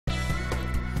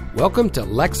Welcome to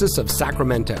Lexus of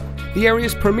Sacramento, the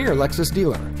area's premier Lexus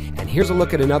dealer. And here's a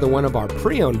look at another one of our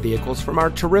pre-owned vehicles from our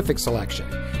terrific selection.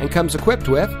 And comes equipped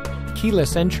with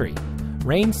keyless entry,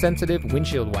 rain-sensitive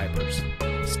windshield wipers,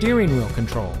 steering wheel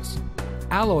controls,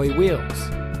 alloy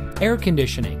wheels, air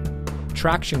conditioning,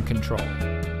 traction control,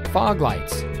 fog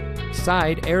lights,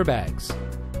 side airbags,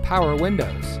 power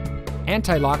windows,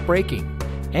 anti-lock braking,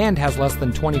 and has less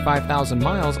than 25,000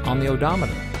 miles on the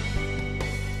odometer.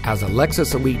 As a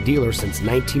Lexus Elite dealer since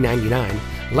 1999,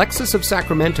 Lexus of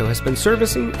Sacramento has been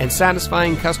servicing and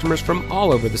satisfying customers from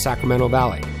all over the Sacramento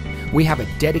Valley. We have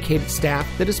a dedicated staff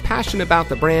that is passionate about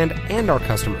the brand and our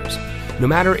customers. No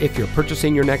matter if you're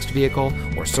purchasing your next vehicle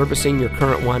or servicing your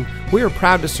current one, we are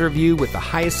proud to serve you with the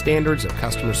highest standards of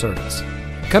customer service.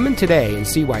 Come in today and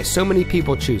see why so many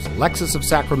people choose Lexus of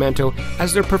Sacramento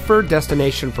as their preferred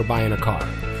destination for buying a car.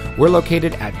 We're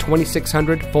located at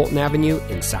 2600 Fulton Avenue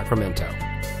in Sacramento.